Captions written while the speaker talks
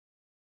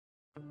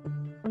You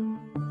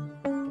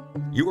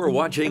are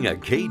watching a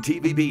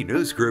KTVB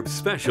News Group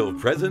special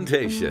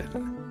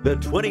presentation, the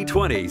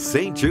 2020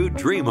 St. Jude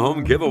Dream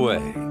Home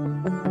Giveaway.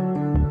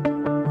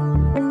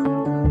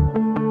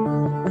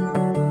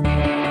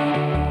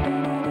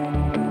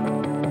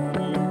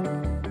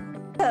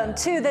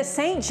 To the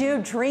St.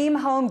 Jude Dream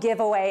Home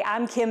Giveaway.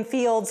 I'm Kim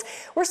Fields.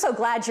 We're so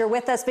glad you're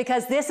with us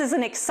because this is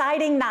an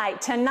exciting night.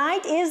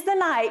 Tonight is the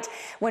night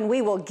when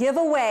we will give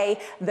away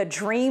the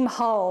Dream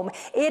Home.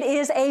 It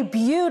is a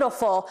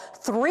beautiful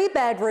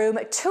 3-bedroom,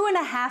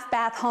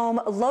 2.5-bath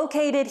home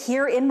located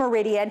here in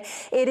Meridian.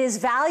 It is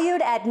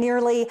valued at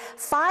nearly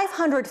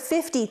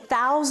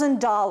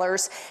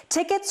 $550,000.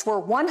 Tickets were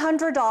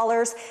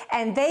 $100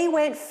 and they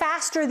went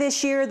faster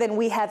this year than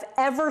we have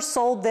ever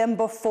sold them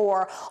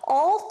before.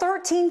 All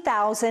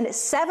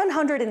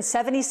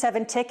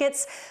 13,777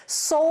 tickets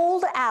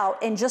sold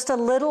out in just a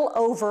little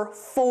over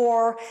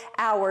 4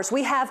 hours.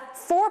 We have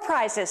 4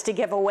 prizes to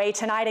give away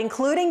tonight,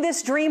 including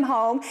this dream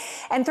home.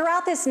 And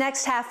throughout this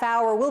next half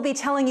hour, we'll be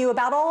telling you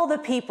about all the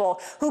people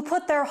who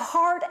put their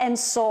heart and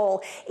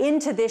soul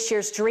into this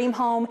year's dream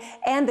home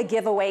and the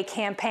giveaway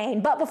campaign.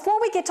 But before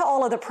we get to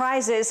all of the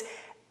prizes,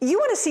 you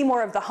want to see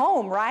more of the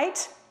home,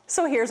 right?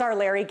 So here's our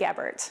Larry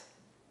Gebert.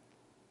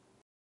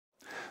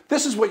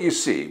 This is what you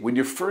see when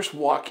you first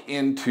walk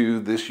into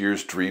this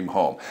year's dream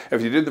home.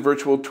 If you did the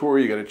virtual tour,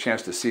 you got a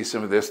chance to see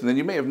some of this, and then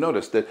you may have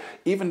noticed that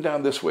even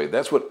down this way,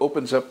 that's what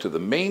opens up to the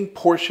main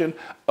portion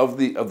of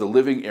the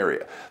living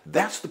area.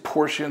 That's the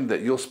portion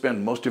that you'll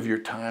spend most of your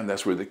time.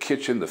 That's where the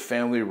kitchen, the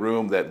family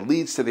room, that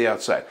leads to the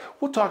outside.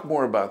 We'll talk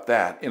more about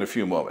that in a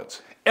few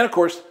moments. And of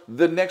course,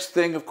 the next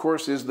thing, of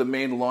course, is the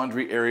main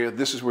laundry area.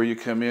 This is where you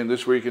come in.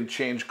 This is where you can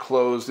change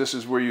clothes. This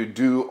is where you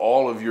do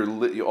all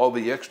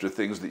the extra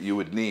things that you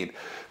would need.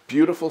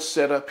 Beautiful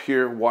setup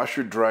here,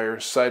 washer, dryer,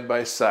 side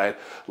by side.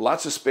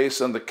 Lots of space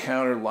on the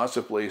counter, lots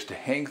of place to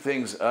hang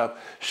things up,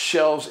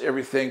 shelves,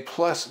 everything,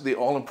 plus the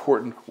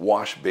all-important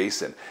wash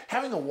basin.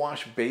 Having a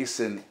wash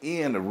basin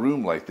in a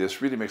room like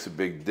this really makes a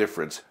big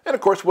difference. And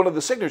of course, one of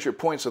the signature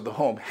points of the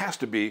home has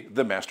to be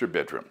the master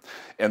bedroom.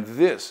 And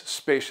this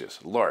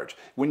spacious, large,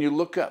 when you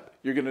look up,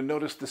 you're going to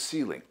notice the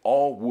ceiling,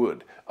 all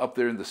wood up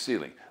there in the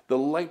ceiling. The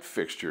light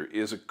fixture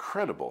is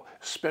incredible,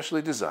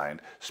 specially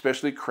designed,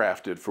 specially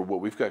crafted for what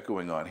we've got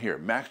going on here.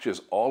 Matches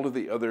all of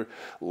the other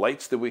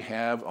lights that we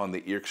have on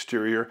the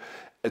exterior.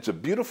 It's a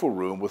beautiful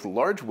room with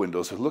large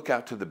windows that look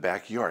out to the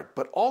backyard,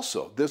 but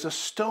also there's a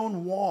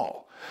stone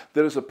wall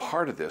that is a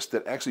part of this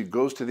that actually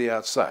goes to the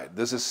outside.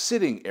 There's a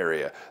sitting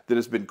area that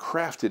has been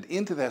crafted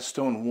into that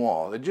stone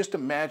wall. And just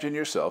imagine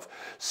yourself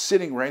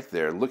sitting right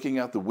there, looking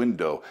out the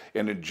window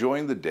and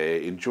enjoying the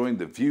day, enjoying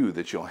the view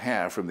that you'll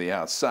have from the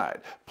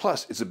outside.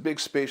 Plus, it's a big,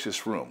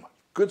 spacious room.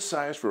 Good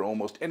size for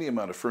almost any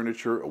amount of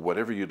furniture or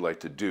whatever you'd like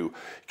to do.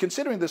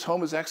 Considering this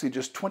home is actually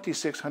just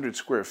 2,600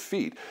 square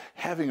feet,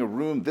 having a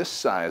room this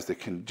size that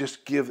can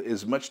just give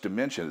as much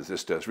dimension as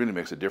this does really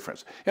makes a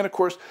difference. And of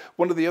course,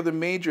 one of the other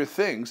major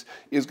things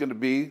is going to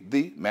be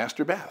the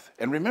master bath.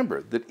 And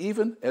remember that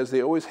even as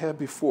they always have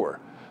before,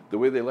 the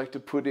way they like to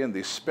put in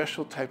these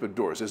special type of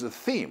doors, there's a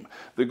theme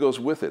that goes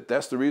with it.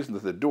 That's the reason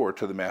that the door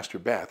to the master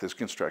bath is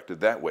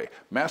constructed that way.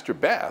 Master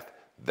bath,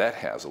 that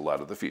has a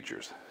lot of the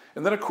features.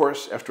 And then, of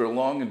course, after a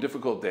long and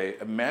difficult day,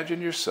 imagine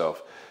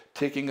yourself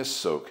taking a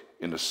soak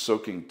in a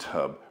soaking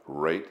tub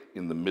right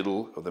in the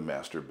middle of the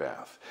master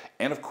bath.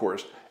 And of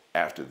course,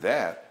 after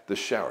that, the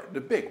shower,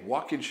 the big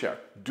walk-in shower,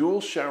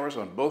 dual showers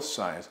on both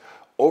sides,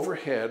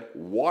 overhead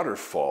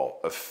waterfall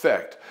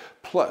effect,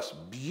 plus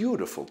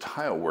beautiful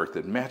tile work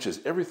that matches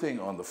everything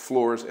on the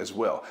floors as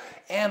well.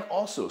 And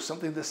also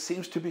something that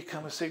seems to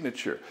become a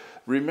signature.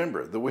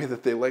 Remember the way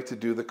that they like to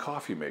do the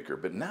coffee maker,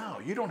 but now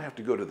you don't have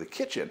to go to the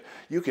kitchen.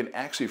 You can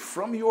actually,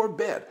 from your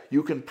bed,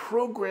 you can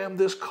program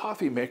this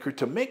coffee maker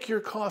to make your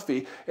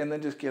coffee and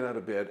then just get out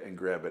of bed and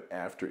grab it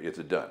after it's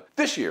done.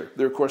 This year,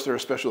 of course, there are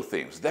special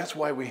themes. That's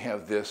why we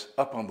have this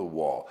up on the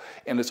wall,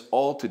 and it's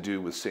all to do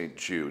with St.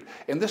 Jude.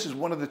 And this is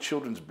one of the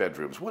children's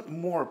bedrooms. What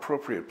more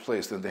appropriate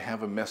place than to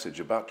have a message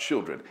about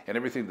children and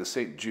everything that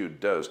St. Jude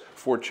does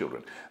for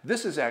children.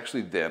 This is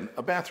actually then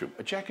a bathroom,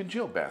 a Jack and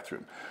Jill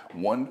bathroom.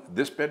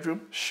 This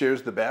bedroom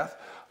shares the bath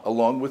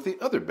along with the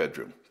other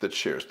bedroom that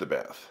shares the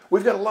bath.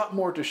 We've got a lot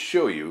more to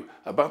show you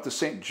about the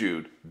St.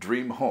 Jude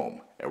Dream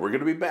Home, and we're going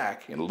to be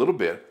back in a little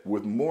bit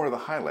with more of the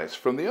highlights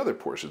from the other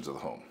portions of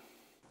the home.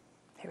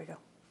 Here we go.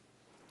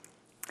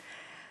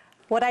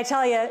 What I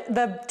tell you,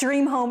 the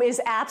dream home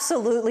is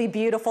absolutely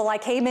beautiful. I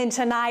came in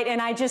tonight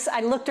and I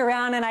looked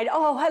around and I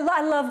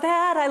love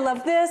that, I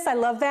love this, I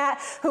love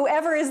that.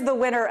 Whoever is the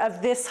winner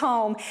of this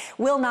home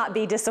will not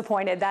be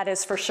disappointed, that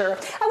is for sure.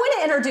 I want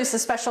to introduce a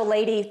special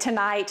lady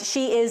tonight.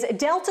 She is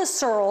Delta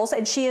Searles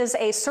and she is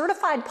a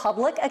certified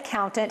public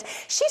accountant.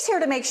 She's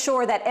here to make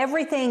sure that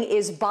everything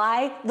is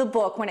by the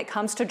book when it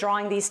comes to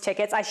drawing these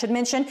tickets. I should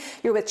mention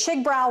you're with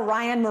Chigbrow,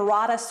 Ryan,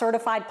 Murata,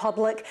 certified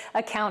public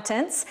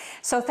accountants.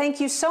 So thank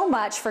you so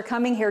much for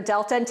coming here,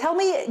 Delta, and tell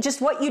me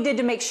just what you did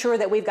to make sure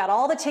that we've got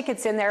all the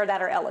tickets in there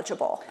that are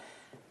eligible.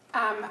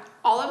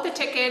 All of the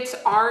tickets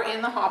are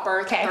in the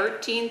hopper. Okay.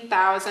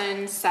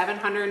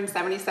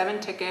 13,777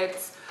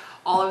 tickets.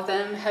 All of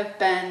them have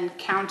been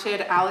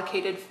counted,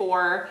 allocated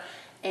for,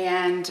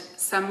 and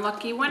some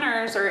lucky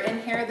winners are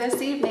in here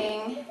this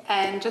evening.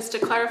 And just to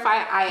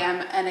clarify, I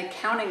am an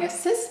accounting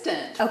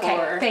assistant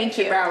for thank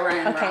you.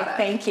 Ryan Okay, Rada.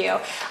 thank you.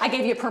 I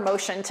gave you a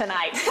promotion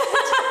tonight.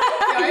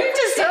 You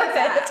deserve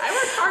it. I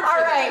worked hard All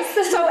for right.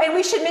 this. So, and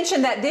we should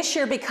mention that this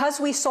year,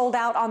 because we sold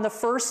out on the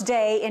first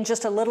day in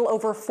just a little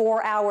over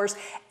 4 hours,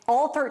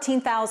 all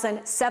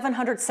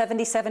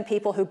 13,777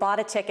 people who bought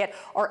a ticket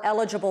are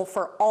eligible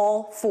for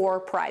all 4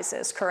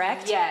 prizes,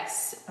 correct?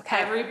 Yes. Okay.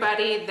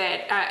 Everybody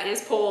that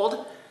is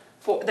polled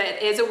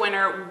that is a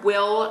winner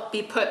will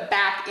be put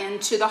back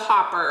into the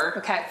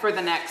hopper for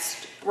the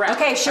next round.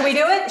 Okay, should we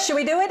do it? Should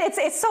we do it?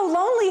 It's so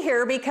lonely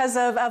here because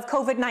of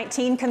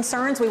COVID-19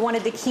 concerns. We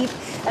wanted to keep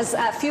as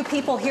few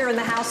people here in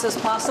the house as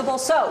possible.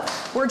 So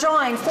we're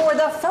drawing for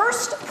the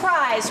first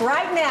prize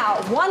right now.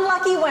 One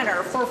lucky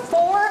winner for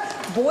 4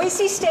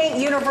 Boise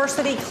State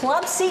University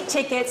club seat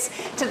tickets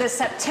to the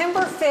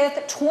September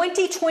 5th,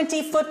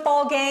 2020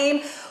 football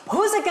game.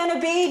 Who's it going to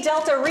be?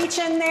 Delta, reach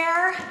in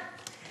there.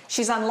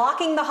 She's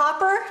unlocking the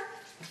hopper.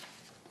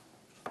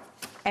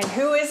 And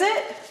who is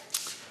it?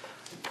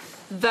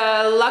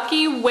 The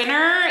lucky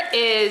winner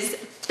is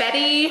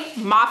Betty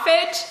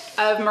Moffitt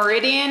of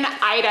Meridian,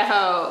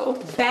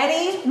 Idaho.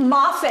 Betty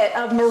Moffitt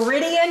of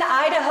Meridian,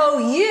 Idaho.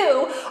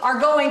 You are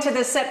going to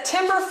the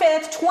September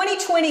 5th,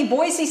 2020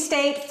 Boise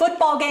State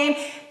football game.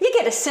 You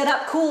get to sit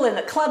up cool in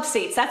the club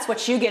seats. That's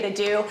what you get to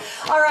do.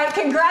 All right,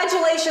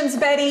 congratulations,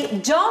 Betty.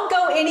 Don't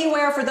go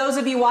anywhere for those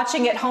of you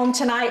watching at home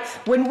tonight.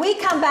 When we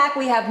come back,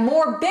 we have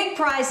more big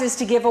prizes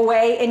to give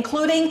away,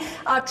 including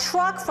a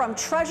truck from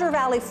Treasure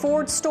Valley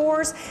Ford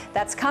Stores.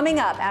 That's coming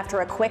up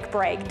after a quick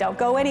break. Don't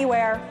go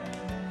anywhere.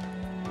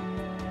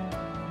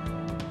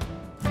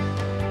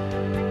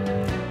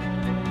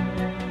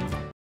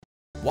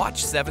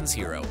 Watch 7's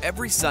Hero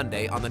every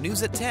Sunday on the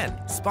news at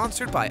 10,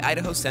 sponsored by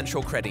Idaho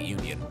Central Credit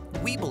Union.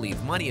 We believe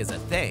money is a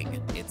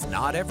thing, it's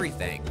not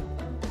everything.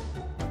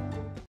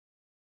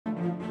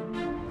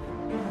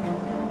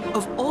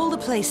 Of all the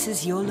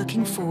places you're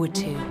looking forward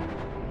to,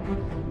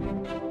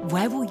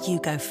 where will you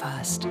go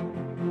first?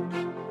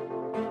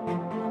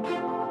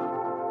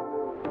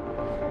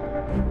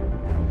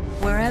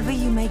 Wherever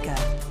you may go,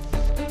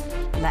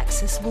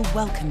 Lexus will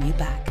welcome you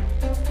back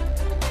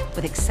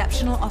with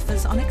exceptional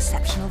offers on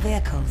exceptional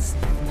vehicles.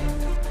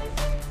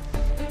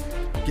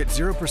 Get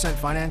 0%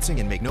 financing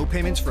and make no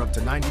payments for up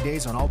to 90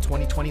 days on all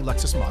 2020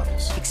 Lexus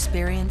models.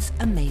 Experience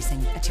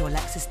amazing at your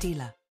Lexus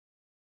dealer.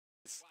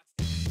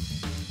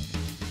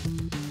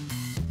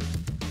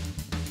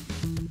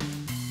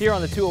 Here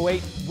on the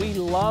 208, we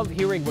love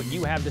hearing what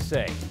you have to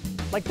say.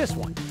 Like this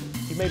one.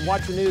 You've made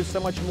Watch the News so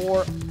much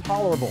more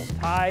tolerable,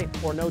 tie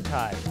or no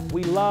tie.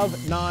 We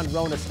love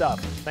non-Rona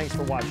stuff. Thanks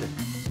for watching.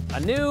 A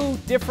new,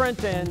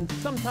 different, and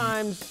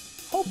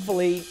sometimes,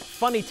 hopefully,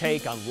 funny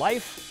take on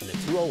life in the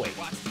 208.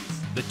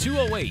 The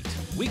 208,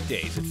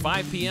 weekdays at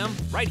 5 p.m.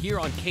 right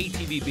here on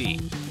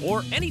KTVB,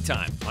 or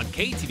anytime on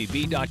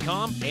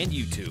ktvb.com and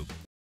YouTube.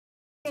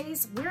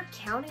 We're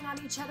counting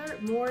on each other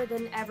more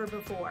than ever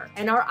before,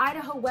 and our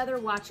Idaho weather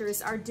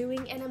watchers are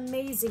doing an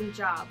amazing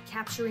job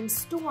capturing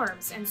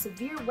storms and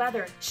severe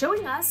weather,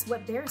 showing us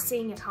what they're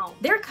seeing at home.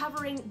 They're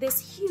covering this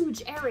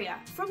huge area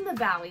from the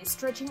valley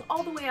stretching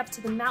all the way up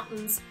to the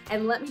mountains,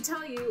 and let me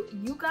tell you,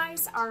 you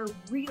guys are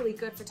really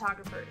good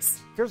photographers.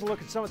 Here's a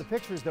look at some of the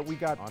pictures that we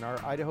got on our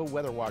Idaho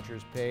Weather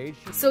Watchers page.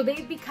 So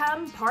they've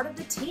become part of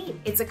the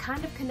team. It's a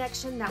kind of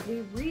connection that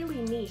we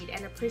really need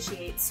and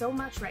appreciate so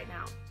much right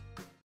now.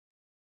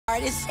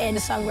 Artist and a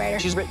songwriter.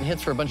 She's written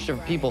hits for a bunch of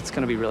different people. It's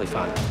going to be really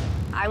fun.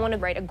 I want to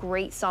write a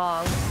great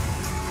song.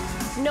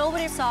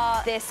 Nobody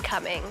saw this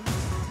coming.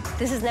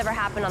 This has never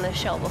happened on this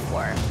show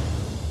before.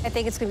 I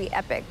think it's going to be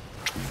epic.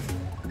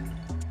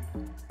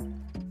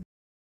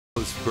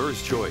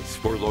 First choice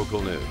for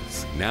local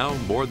news, now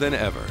more than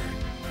ever.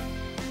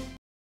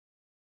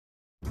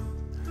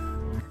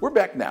 We're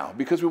back now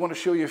because we want to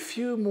show you a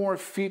few more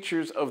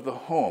features of the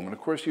home. And of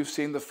course, you've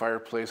seen the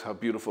fireplace, how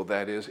beautiful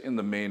that is in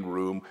the main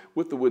room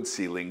with the wood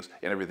ceilings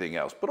and everything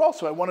else. But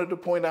also, I wanted to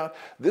point out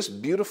this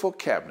beautiful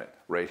cabinet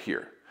right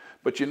here.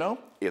 But you know,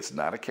 it's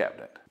not a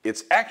cabinet.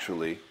 It's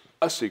actually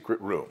a secret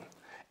room.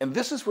 And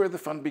this is where the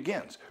fun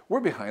begins. We're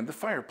behind the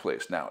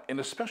fireplace now in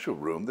a special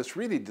room that's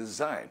really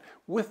designed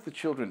with the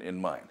children in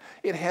mind.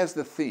 It has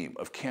the theme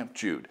of Camp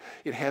Jude.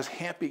 It has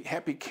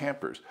happy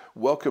campers,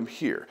 welcome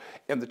here.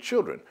 And the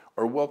children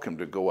are welcome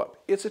to go up.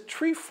 It's a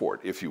tree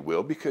fort, if you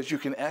will, because you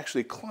can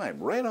actually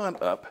climb right on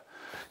up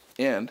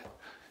and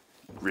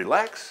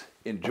relax,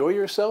 enjoy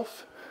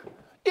yourself.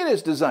 It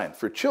is designed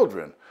for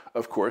children,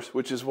 of course,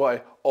 which is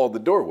why all the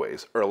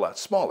doorways are a lot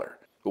smaller.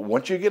 But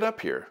once you get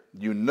up here,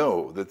 you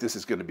know that this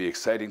is going to be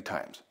exciting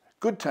times.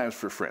 Good times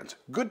for friends,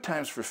 good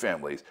times for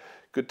families,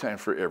 good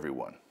times for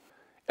everyone.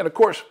 And of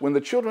course, when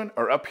the children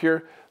are up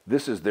here,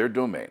 this is their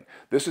domain.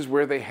 This is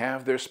where they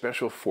have their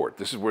special fort.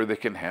 This is where they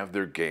can have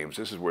their games.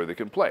 This is where they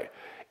can play.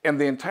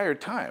 And the entire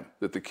time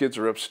that the kids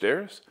are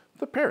upstairs,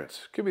 The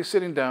parents could be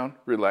sitting down,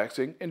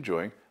 relaxing,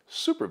 enjoying,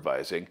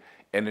 supervising,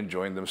 and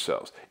enjoying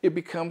themselves. It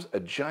becomes a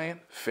giant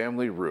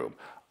family room,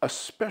 a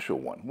special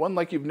one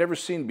like you've never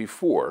seen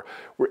before,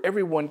 where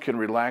everyone can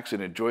relax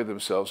and enjoy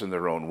themselves in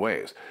their own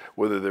ways.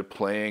 Whether they're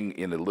playing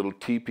in a little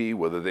teepee,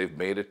 whether they've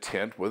made a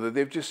tent, whether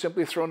they've just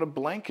simply thrown a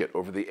blanket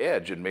over the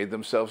edge and made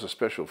themselves a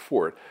special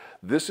fort,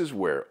 this is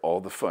where all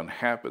the fun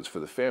happens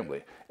for the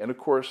family. And of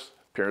course,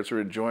 parents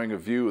are enjoying a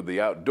view of the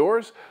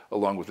outdoors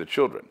along with the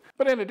children.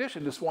 But in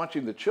addition to just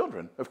watching the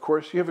children, of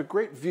course, you have a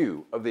great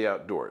view of the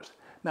outdoors.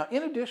 Now,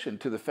 in addition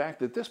to the fact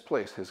that this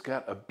place has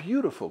got a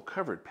beautiful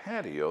covered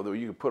patio where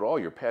you can put all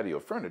your patio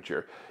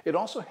furniture, it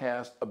also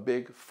has a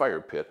big fire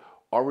pit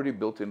already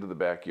built into the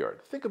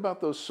backyard. Think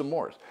about those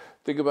s'mores.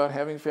 Think about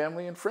having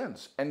family and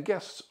friends and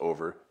guests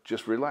over,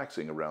 just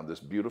relaxing around this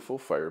beautiful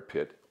fire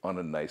pit on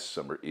a nice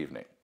summer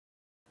evening.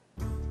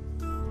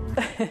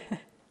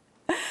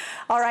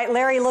 All right,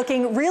 Larry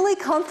looking really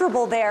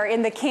comfortable there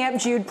in the Camp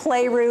Jude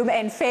playroom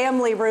and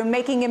family room,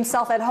 making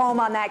himself at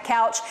home on that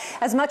couch.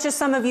 As much as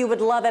some of you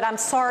would love it, I'm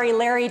sorry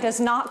Larry does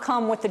not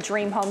come with the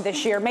Dream Home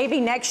this year. Maybe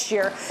next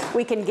year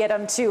we can get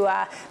him to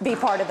be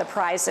part of the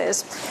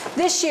prizes.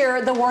 This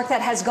year, the work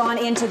that has gone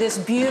into this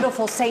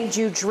beautiful St.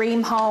 Jude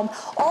Dream Home,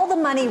 all the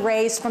money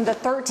raised from the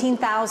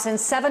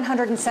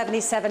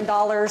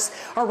 $13,777,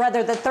 or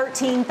rather the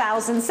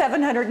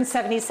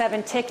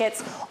 13,777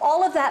 tickets,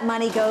 all of that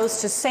money goes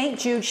to St.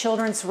 Jude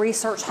Children's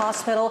Research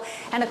Hospital,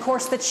 and of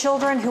course the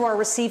children who are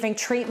receiving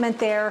treatment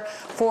there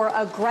for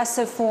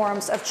aggressive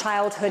forms of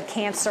childhood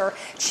cancer.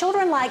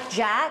 Children like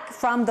Jack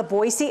from the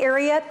Boise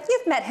area,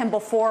 you've met him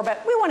before,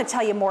 but we want to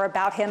tell you more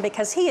about him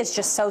because he is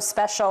just so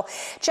special.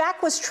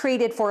 Jack was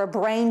treated for a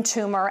brain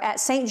tumor at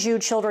St.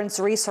 Jude Children's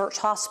Research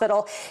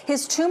Hospital.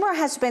 His tumor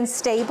has been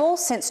stable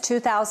since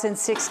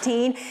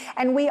 2016,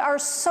 and we are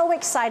so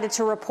excited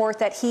to report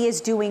that he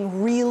is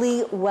doing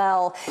really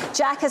well.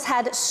 Jack has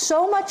had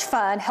so much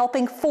fun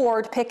helping Ford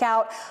pick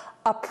out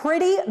a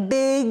pretty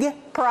big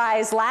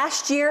prize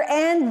last year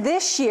and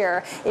this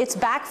year. It's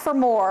back for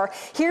more.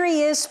 Here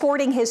he is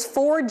sporting his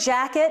Ford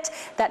jacket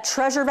that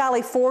Treasure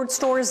Valley Ford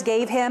stores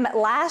gave him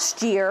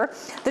last year.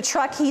 The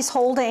truck he's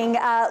holding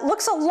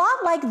looks a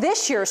lot like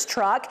this year's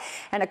truck.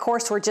 And of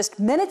course, we're just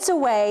minutes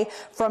away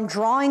from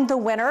drawing the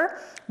winner.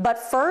 But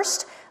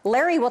first,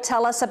 Larry will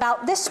tell us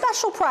about this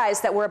special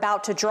prize that we're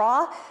about to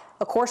draw.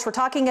 Of course, we're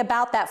talking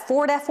about that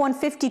Ford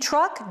F-150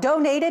 truck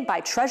donated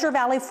by Treasure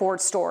Valley Ford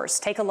stores.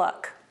 Take a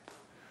look.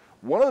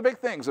 One of the big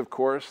things, of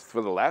course,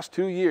 for the last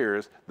 2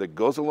 years that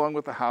goes along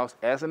with the house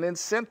as an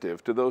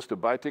incentive to those to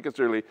buy tickets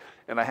early,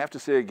 and I have to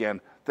say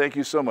again, thank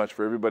you so much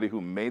for everybody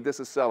who made this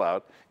a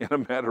sellout in a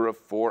matter of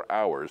 4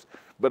 hours.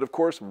 But of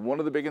course, one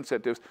of the big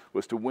incentives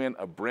was to win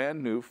a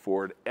brand new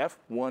Ford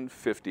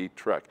F-150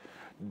 truck,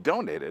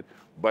 donated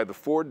by the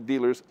Ford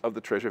dealers of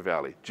the Treasure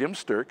Valley. Jim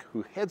Sturk,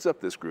 who heads up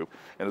this group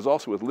and is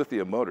also with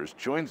Lithium Motors,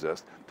 joins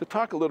us to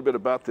talk a little bit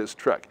about this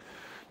truck.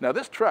 Now,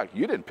 this truck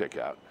you didn't pick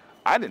out.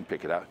 I didn't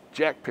pick it out.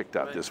 Jack picked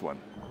out this one.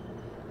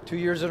 2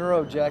 years in a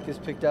row, Jack has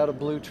picked out a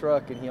blue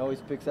truck, and he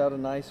always picks out a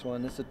nice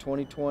one. This is a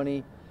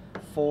 2020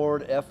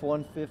 Ford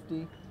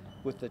F-150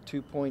 with the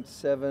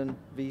 2.7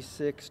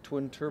 V6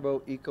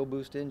 twin-turbo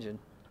EcoBoost engine.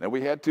 Now,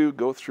 we had to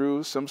go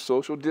through some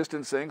social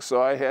distancing,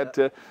 so I had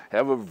to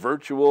have a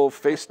virtual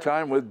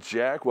FaceTime with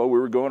Jack while we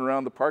were going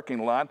around the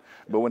parking lot.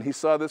 But when he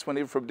saw this one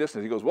even from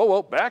distance, he goes, whoa,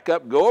 whoa, back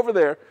up, go over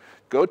there.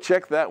 Go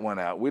check that one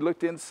out. We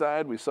looked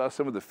inside, we saw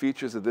some of the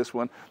features of this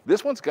one.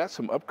 This one's got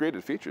some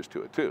upgraded features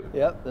to it, too.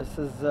 Yep, this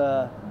is,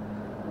 of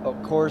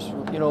course,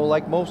 you know,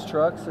 like most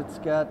trucks, it's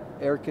got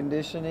air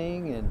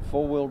conditioning and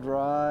four-wheel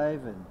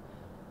drive and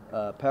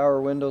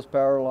power windows,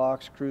 power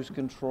locks, cruise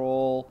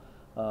control.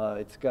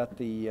 It's got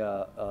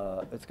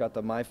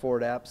the My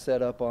Ford app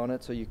set up on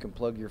it, so you can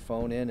plug your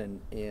phone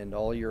in and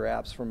all your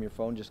apps from your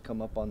phone just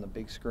come up on the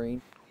big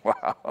screen.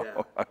 Wow.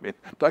 Yeah. I mean,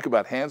 talk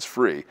about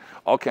hands-free,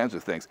 all kinds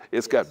of things.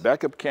 It's got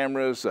backup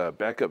cameras,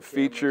 backup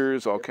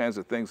features, all kinds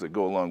of things that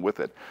go along with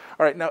it.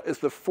 All right, now, as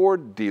the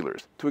Ford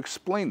dealers, to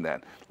explain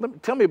that,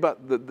 tell me about,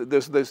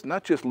 there's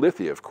not just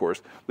Lithia, of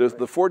course, there's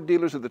the Ford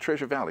dealers of the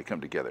Treasure Valley come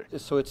together.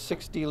 So it's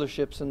 6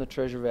 dealerships in the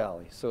Treasure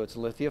Valley. So it's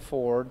Lithia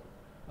Ford,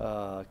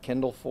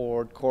 Kendall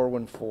Ford,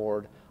 Corwin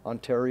Ford,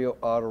 Ontario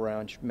Auto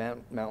Ranch,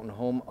 Mountain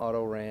Home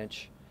Auto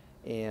Ranch,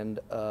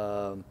 and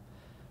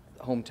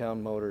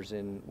Hometown Motors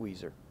in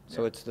Weiser.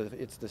 So it's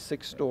the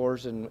 6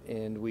 stores,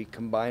 and we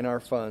combine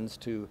our funds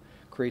to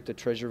create the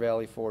Treasure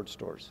Valley Ford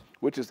stores.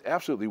 Which is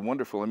absolutely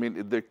wonderful. I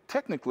mean, they're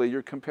technically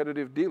you're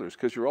competitive dealers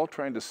because you're all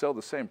trying to sell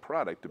the same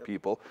product to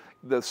people.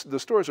 The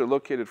stores are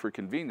located for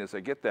convenience, I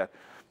get that.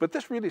 But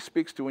this really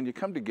speaks to when you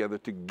come together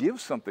to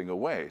give something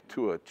away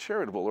to a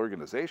charitable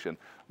organization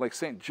like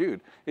St.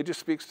 Jude. It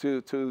just speaks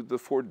to the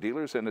Ford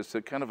dealers, and it's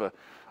a kind of a,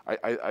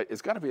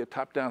 it's got to be a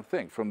top-down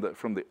thing from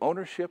the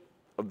ownership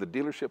of the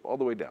dealership all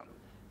the way down.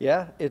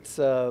 Yeah, it's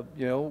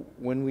you know,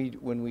 when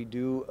we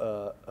do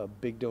a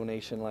big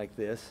donation like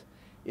this,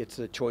 it's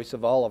a choice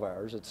of all of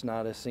ours. It's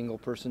not a single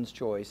person's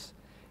choice,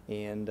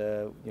 and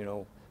you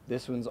know,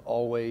 this one's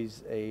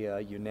always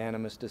a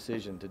unanimous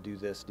decision to do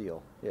this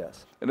deal,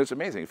 yes. And it's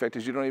amazing. In fact,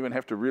 is you don't even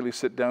have to really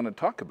sit down and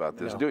talk about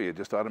this, No. do you?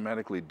 Just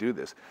automatically do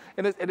this.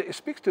 And it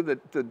speaks to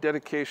the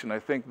dedication, I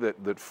think,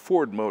 that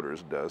Ford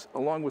Motors does,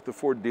 along with the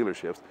Ford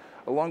dealerships,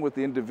 along with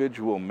the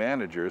individual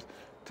managers,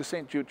 to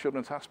St. Jude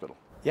Children's Hospital.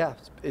 Yeah,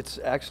 this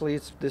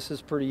is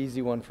a pretty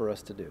easy one for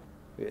us to do.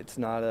 It's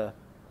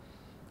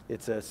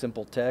a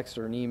simple text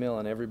or an email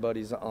and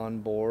everybody's on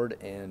board,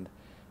 and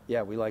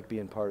yeah, we like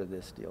being part of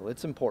this deal.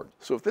 It's important.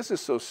 So if this is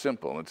so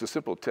simple, and it's a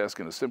simple task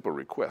and a simple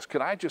request,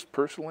 could I just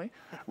personally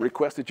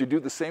request that you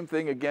do the same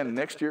thing again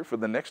next year for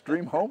the next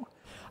Dream Home?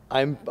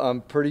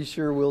 I'm pretty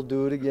sure we'll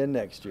do it again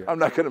next year. I'm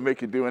not going to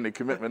make you do any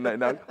commitment right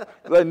now.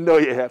 I know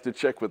you have to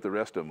check with the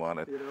rest of them on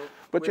it.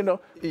 But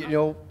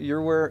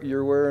you're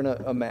wearing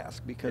a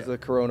mask because of the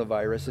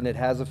coronavirus, and it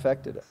has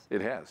affected us.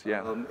 It has,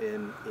 yeah.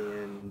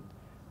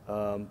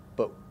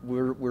 But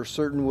we're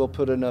certain we'll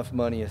put enough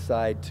money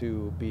aside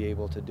to be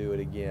able to do it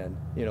again.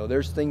 You know,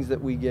 there's things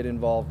that we get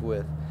involved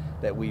with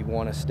that we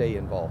want to stay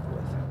involved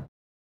with.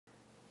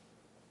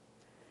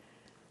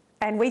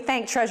 And we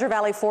thank Treasure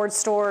Valley Ford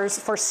Stores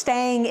for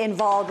staying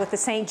involved with the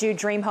St. Jude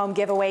Dream Home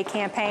Giveaway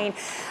campaign,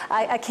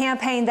 a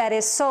campaign that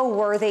is so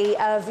worthy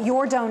of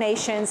your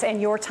donations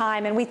and your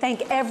time. And we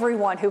thank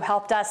everyone who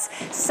helped us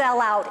sell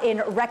out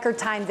in record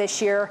time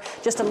this year,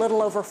 just a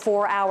little over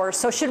 4 hours.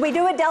 So should we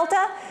do it,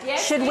 Delta?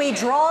 Yes, should we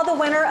draw the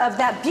winner of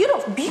that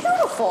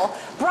beautiful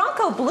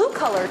Bronco blue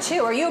color,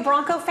 too? Are you a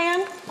Bronco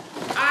fan?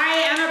 I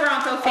am a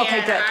Bronco fan.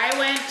 Okay, good. I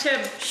went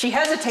to... She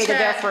hesitated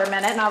there for a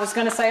minute, and I was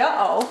going to say,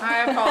 uh-oh.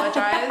 I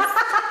apologize.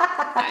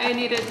 I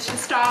needed to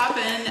stop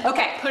and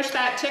push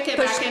that ticket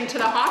back into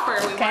the hopper.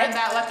 We wanted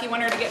that lucky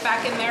winner to get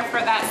back in there for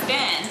that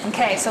spin.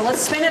 Okay, so let's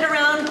spin it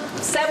around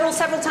several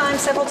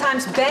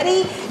times.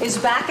 Betty is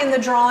back in the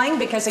drawing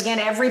because, again,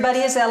 everybody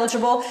is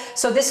eligible.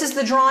 So this is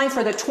the drawing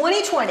for the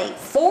 2020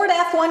 Ford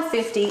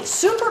F-150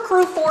 Super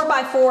Crew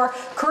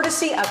 4x4,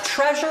 courtesy of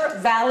Treasure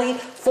Valley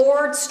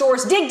Ford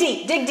Stores. Dig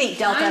deep,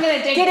 Delta. I'm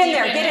gonna dig get in deep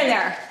there, in get in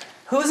there.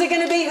 Who's it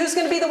going to be? Who's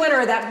going to be the winner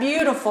of that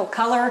beautiful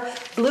color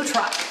blue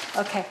truck?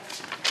 Okay.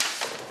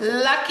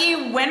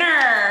 Lucky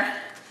winner,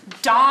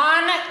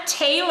 Dawn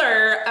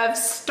Taylor of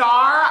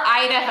Star,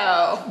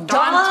 Idaho.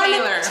 Dawn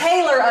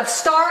Taylor of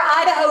Star,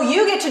 Idaho.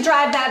 You get to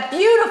drive that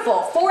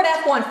beautiful Ford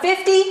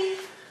F-150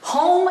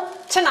 home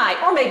tonight,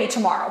 or maybe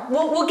tomorrow.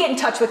 We'll get in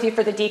touch with you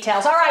for the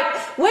details. All right,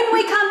 when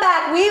we come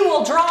back, we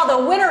will draw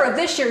the winner of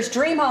this year's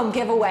Dream Home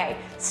Giveaway.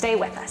 Stay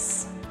with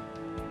us.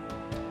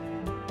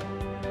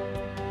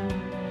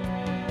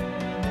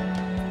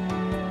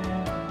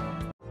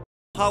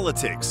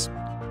 Politics,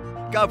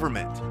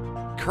 government,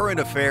 current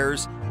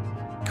affairs,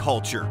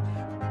 culture.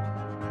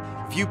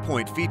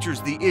 Viewpoint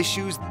features the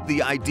issues,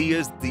 the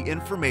ideas, the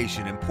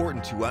information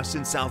important to us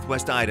in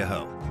Southwest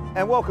Idaho.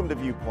 And welcome to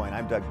Viewpoint.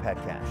 I'm Doug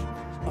Petcash.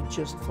 It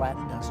just flat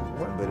doesn't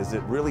work. But is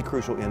it really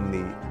crucial in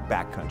the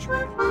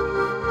backcountry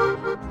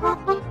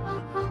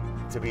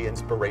to be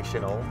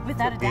inspirational,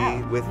 without to a be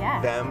doubt. with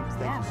them?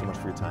 Thank you so much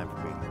for your time for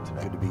being here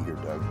today. Good to be here,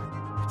 Doug.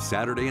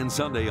 Saturday and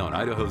Sunday on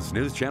Idaho's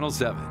News Channel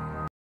 7.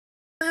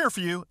 We're here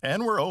for you,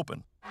 and we're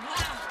open.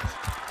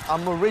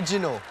 I'm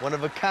original, one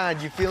of a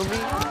kind, you feel me?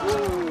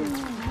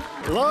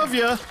 Love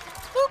ya.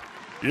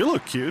 You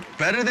look cute.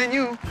 Better than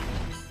you.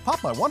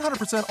 Pop my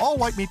 100%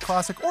 all-white meat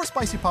classic or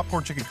spicy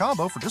popcorn chicken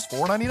combo for just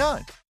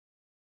 $4.99.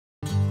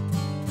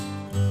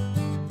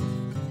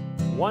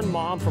 One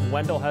mom from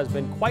Wendell has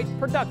been quite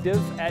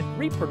productive at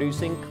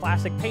reproducing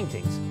classic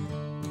paintings.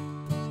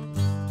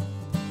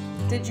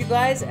 Did you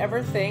guys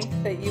ever think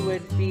that you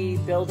would be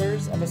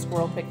builders of a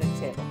squirrel picnic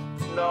table?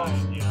 No.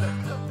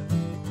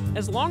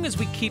 As long as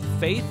we keep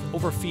faith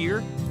over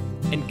fear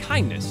and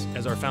kindness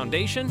as our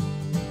foundation,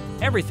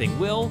 everything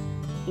will,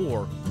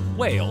 or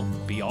will,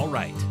 be all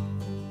right.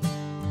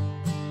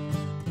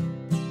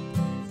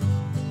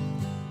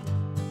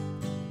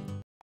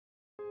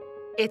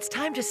 It's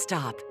time to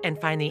stop and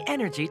find the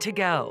energy to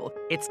go.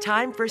 It's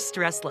time for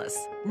Stressless.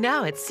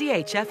 Now at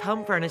CHF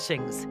Home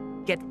Furnishings.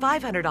 Get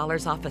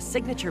 $500 off a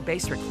signature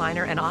base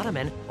recliner and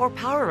ottoman or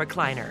power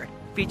recliner,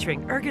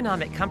 featuring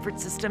ergonomic comfort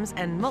systems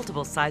and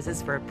multiple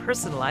sizes for a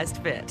personalized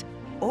fit.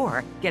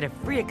 Or get a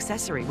free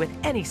accessory with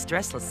any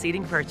Stressless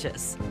seating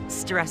purchase.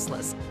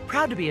 Stressless,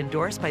 proud to be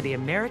endorsed by the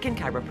American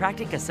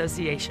Chiropractic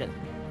Association.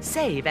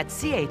 Save at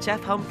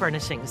CHF Home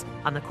Furnishings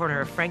on the corner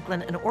of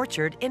Franklin and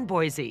Orchard in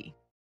Boise.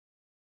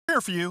 We're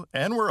here for you,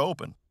 and we're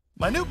open.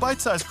 My new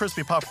bite-sized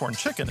crispy popcorn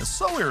chicken is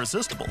so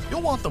irresistible,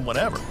 you'll want them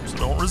whenever, so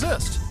don't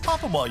resist.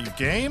 Pop them while you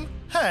game,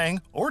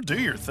 hang, or do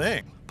your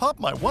thing. Pop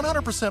my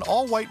 100%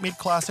 all-white meat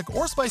classic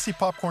or spicy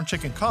popcorn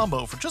chicken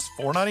combo for just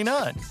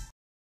 $4.99.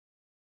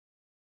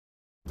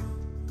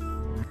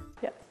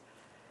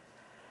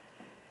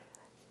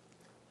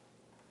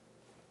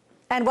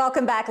 And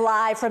welcome back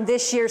live from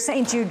this year's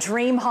St. Jude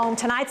Dream Home.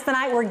 Tonight's the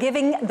night we're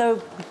giving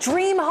the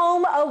Dream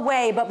Home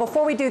away. But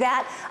before we do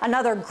that,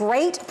 another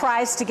great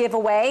prize to give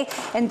away,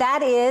 and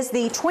that is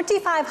the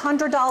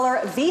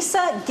 $2,500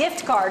 Visa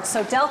gift card.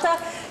 So Delta,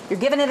 you're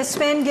giving it a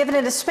spin,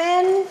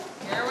 Here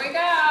we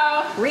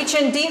go.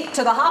 Reaching deep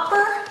to the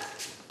hopper.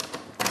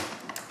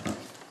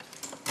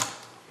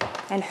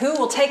 And who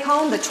will take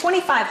home the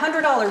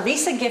 $2,500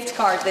 Visa gift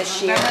card this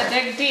year? I'm gonna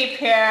dig deep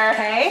here.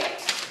 Okay.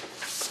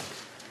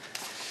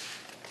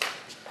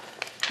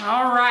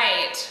 All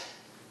right.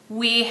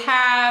 We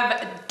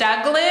have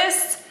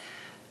Douglas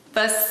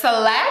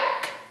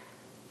Vasilek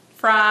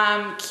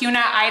from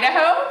Kuna,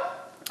 Idaho.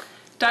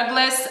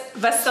 Douglas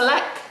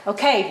Vasilek.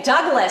 Okay,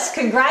 Douglas,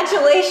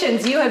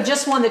 congratulations. You have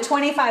just won the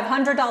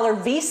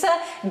 $2,500 Visa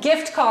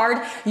gift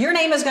card. Your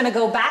name is going to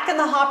go back in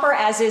the hopper,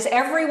 as is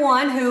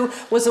everyone who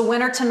was a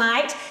winner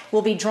tonight.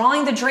 We'll be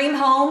drawing the dream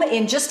home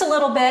in just a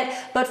little bit.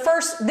 But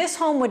first, this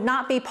home would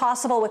not be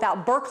possible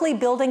without Berkeley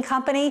Building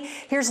Company.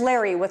 Here's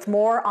Larry with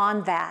more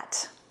on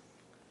that.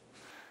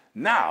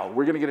 Now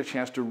we're going to get a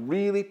chance to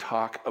really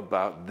talk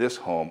about this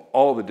home,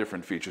 all the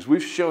different features.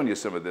 We've shown you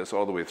some of this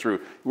all the way through.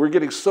 We're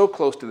getting so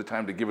close to the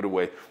time to give it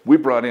away. We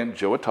brought in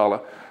Joe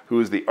Atala, who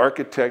is the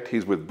architect.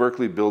 He's with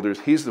Berkeley Builders.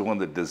 He's the one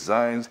that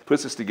designs,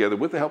 puts this together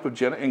with the help of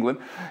Jenna England.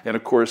 And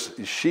of course,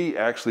 she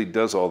actually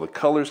does all the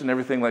colors and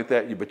everything like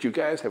that. But you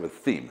guys have a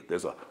theme.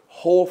 There's a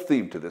whole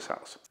theme to this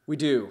house. We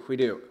do.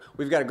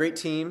 We've got a great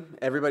team.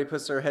 Everybody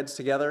puts their heads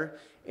together.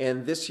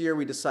 And this year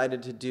we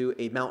decided to do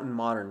a mountain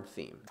modern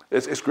theme.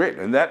 It's great,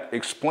 and that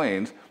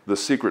explains the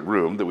secret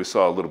room that we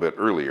saw a little bit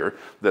earlier,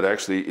 that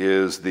actually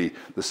is the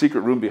secret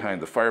room behind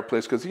the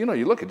fireplace, because you know,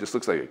 you look, it just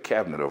looks like a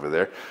cabinet over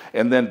there.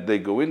 And then they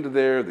go into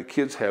there, the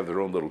kids have their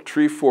own little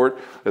tree fort,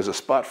 there's a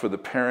spot for the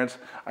parents.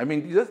 I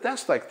mean,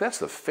 that's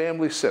the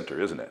family center,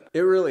 isn't it?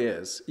 It really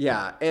is,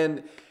 yeah.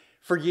 And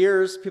for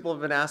years, people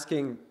have been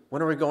asking,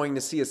 when are we going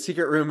to see a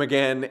secret room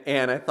again?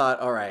 And I thought,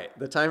 all right,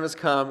 the time has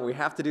come, we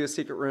have to do a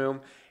secret room.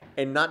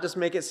 And not just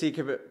make it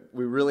secret, but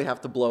we really have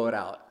to blow it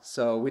out.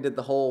 So we did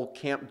the whole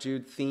Camp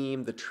Jude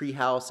theme, the tree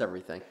house,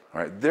 everything.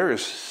 All right, there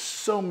is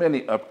so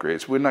many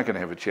upgrades. We're not going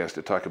to have a chance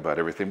to talk about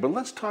everything, but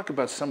let's talk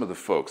about some of the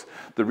folks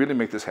that really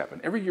make this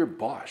happen. Every year,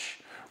 Bosch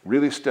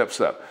really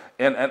steps up.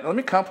 And let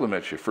me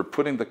compliment you for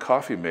putting the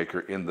coffee maker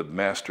in the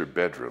master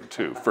bedroom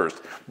too,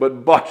 first.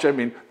 But Bosch, I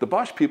mean, the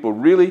Bosch people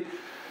really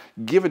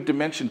give a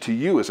dimension to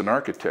you as an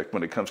architect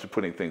when it comes to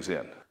putting things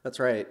in. That's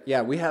right.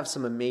 Yeah, we have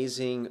some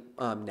amazing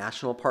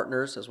national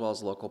partners as well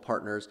as local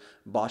partners,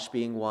 Bosch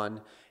being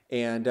one.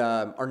 And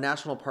our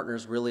national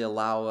partners really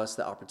allow us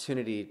the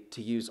opportunity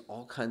to use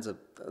all kinds of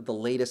the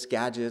latest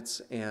gadgets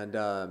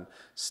and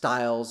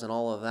styles and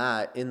all of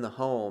that in the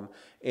home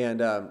and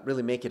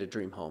really make it a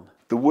dream home.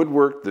 The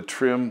woodwork, the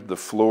trim, the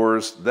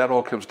floors, that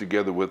all comes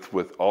together with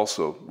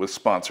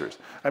sponsors.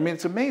 I mean,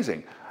 it's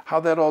amazing how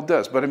that all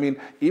does. But I mean,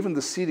 even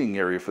the seating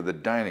area for the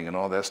dining and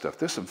all that stuff,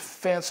 there's some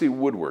fancy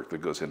woodwork that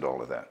goes into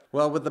all of that.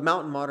 Well, with the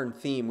mountain modern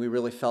theme, we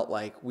really felt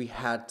like we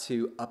had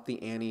to up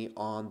the ante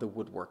on the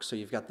woodwork. So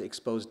you've got the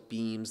exposed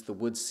beams, the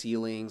wood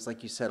ceilings,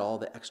 like you said, all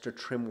the extra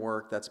trim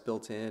work that's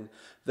built in,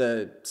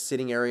 the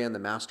sitting area in the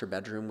master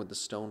bedroom with the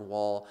stone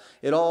wall.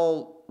 It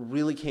all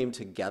really came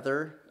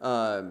together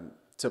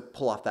to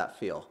pull off that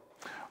feel.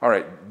 All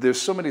right, there's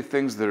so many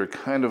things that are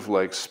kind of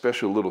like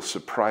special little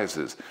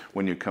surprises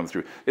when you come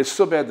through. It's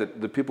so bad that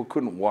the people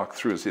couldn't walk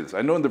through and see this.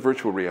 I know in the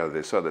virtual reality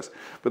they saw this,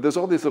 but there's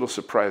all these little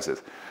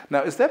surprises.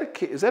 Now, is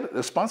that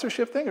a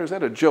sponsorship thing, or is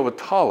that a Joe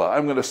Atala?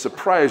 I'm going to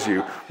surprise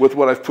you with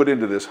what I've put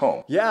into this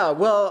home. Yeah,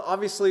 well,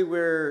 obviously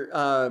we're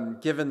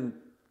given,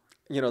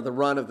 the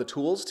run of the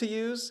tools to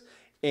use.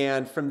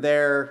 And from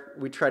there,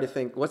 we try to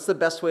think, what's the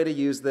best way to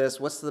use this?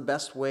 What's the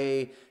best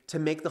way to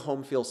make the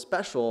home feel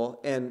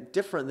special and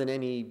different than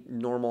any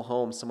normal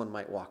home someone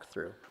might walk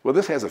through? Well,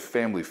 this has a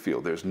family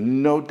feel. There's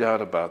no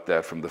doubt about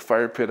that. From the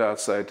fire pit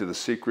outside to the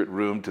secret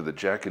room to the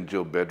Jack and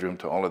Jill bedroom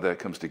to all of that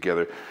comes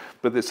together.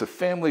 But it's a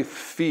family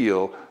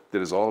feel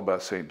that is all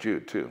about St.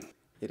 Jude, too.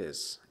 It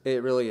is.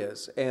 It really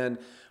is. And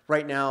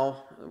right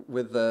now,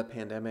 with the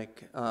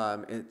pandemic,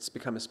 it's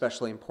become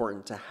especially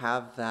important to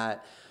have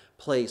that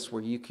place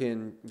where you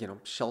can,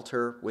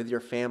 shelter with your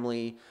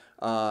family,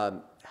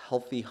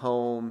 healthy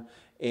home,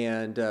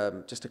 and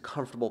just a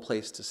comfortable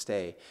place to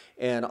stay.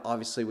 And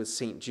obviously with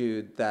St.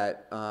 Jude,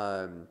 that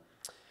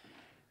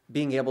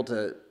being able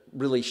to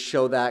really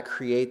show that,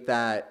 create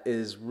that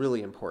is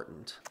really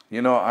important.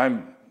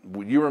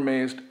 You're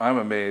amazed, I'm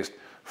amazed.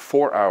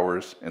 4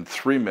 hours and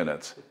 3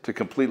 minutes to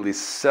completely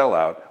sell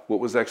out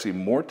what was actually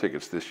more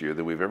tickets this year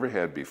than we've ever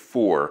had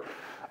before,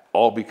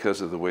 all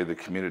because of the way the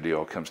community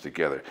all comes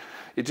together.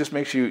 It just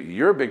makes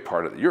you're a big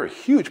part of it. You're a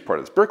huge part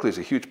of this. Berkeley's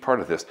a huge part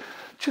of this.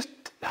 Just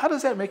how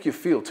does that make you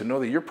feel to know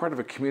that you're part of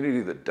a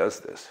community that does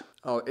this?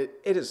 Oh, it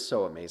is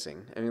so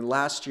amazing. I mean,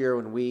 last year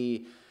when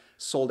we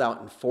sold out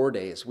in 4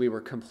 days, we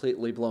were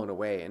completely blown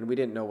away, and we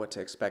didn't know what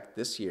to expect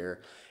this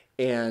year.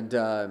 And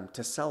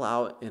to sell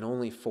out in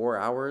only 4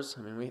 hours,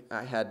 I mean,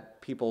 I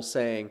had people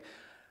saying,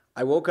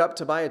 I woke up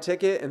to buy a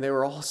ticket and they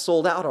were all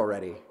sold out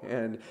already.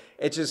 And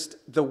it's just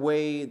the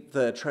way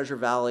the Treasure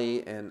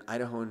Valley and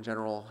Idaho in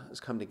general has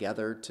come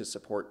together to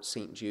support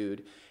St.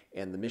 Jude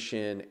and the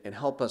mission and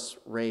help us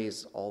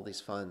raise all these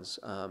funds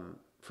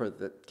for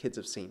the kids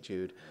of St.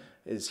 Jude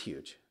is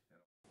huge.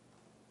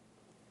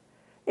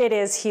 It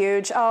is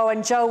huge. Oh,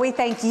 and Joe, we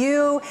thank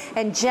you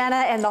and Jenna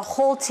and the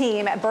whole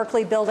team at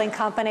Berkeley Building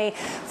Company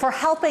for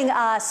helping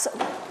us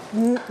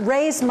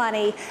raise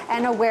money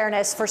and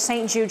awareness for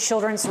St. Jude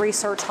Children's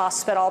Research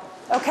Hospital.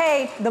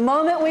 Okay, the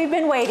moment we've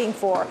been waiting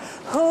for.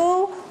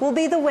 Who will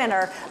be the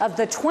winner of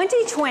the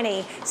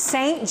 2020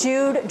 St.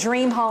 Jude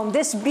Dream Home?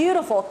 This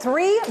beautiful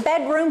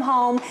 3-bedroom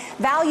home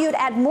valued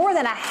at more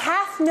than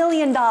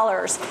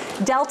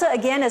 $500,000. Delta,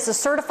 again, is a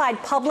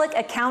certified public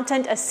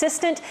accountant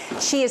assistant.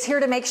 She is here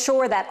to make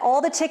sure that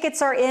all the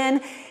tickets are in,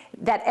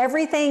 that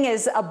everything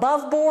is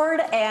above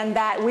board, and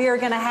that we are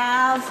going to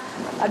have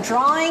a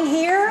drawing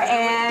here,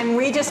 and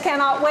we just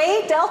cannot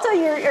wait. Delta,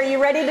 are you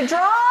ready to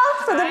draw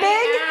for the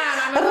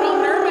I'm a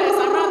little nervous.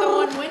 I'm not the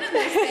one winning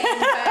this thing,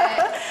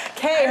 but...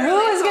 Okay, who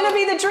is going to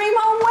be the Dream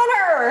Home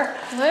winner?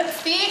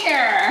 Let's see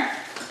here.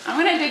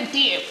 I'm going to dig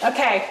deep.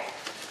 Okay.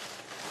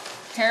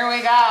 Here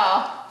we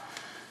go.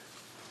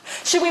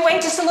 Should we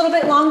wait just a little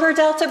bit longer,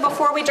 Delta,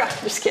 before we draw?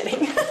 Just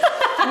kidding. No.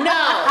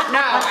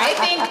 I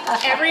think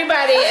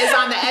everybody is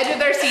on the edge of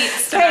their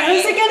seats tonight. Okay,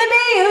 who's it going to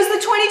be? Who's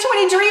the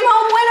 2020 Dream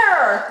Home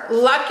winner?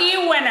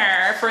 Lucky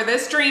winner for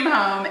this Dream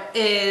Home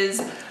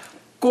is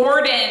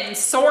Gordon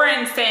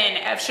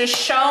Sorensen of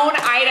Shoshone,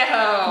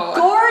 Idaho.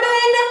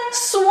 Gordon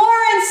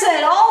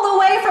Sorensen, all the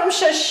way from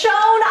Shoshone,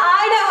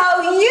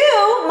 Idaho.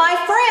 You, my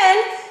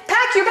friend,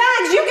 pack your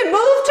bags. You can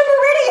move to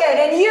Meridian,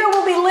 and you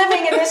will be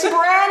living in this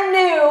brand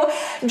new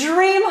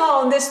dream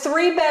home, this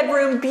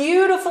 3-bedroom,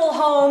 beautiful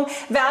home,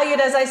 valued,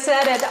 as I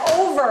said, at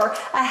over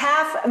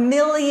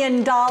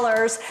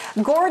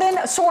 $500,000. Gordon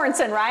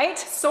Sorensen, right?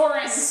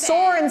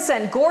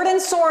 Sorensen. Gordon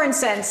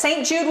Sorensen.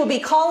 St. Jude will be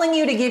calling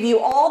you to give you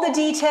all the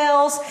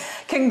details.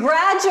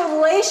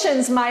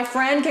 Congratulations, my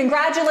friend.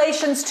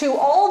 Congratulations to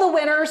all the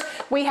winners.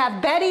 We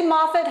have Betty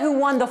Moffitt, who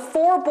won the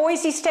 4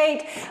 Boise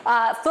State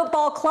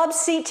football club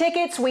seat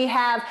tickets. We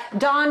have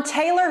Don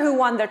Taylor, who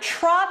won the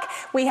truck.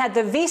 We had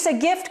the Visa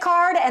gift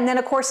card, and then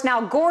of course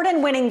now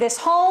Gordon winning this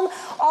home.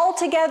 All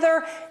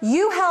together,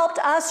 you helped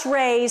us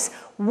raise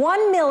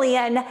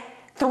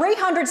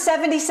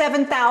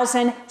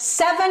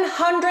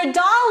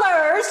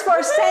 $1,377,700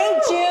 for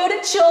St.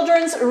 Jude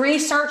Children's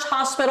Research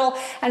Hospital,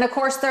 and of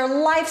course their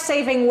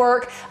life-saving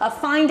work of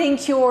finding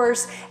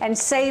cures and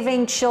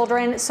saving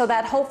children, so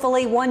that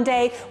hopefully one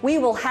day we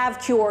will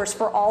have cures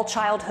for all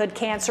childhood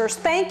cancers.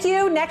 Thank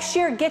you. Next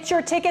year, get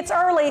your tickets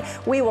early.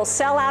 We will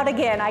sell out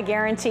again, I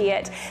guarantee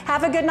it.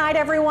 Have a good night,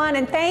 everyone,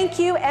 and thank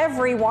you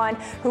everyone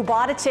who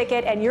bought a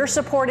ticket and your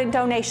support and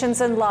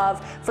donations and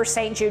love for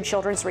St. Jude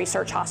Children's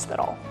Research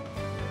Hospital.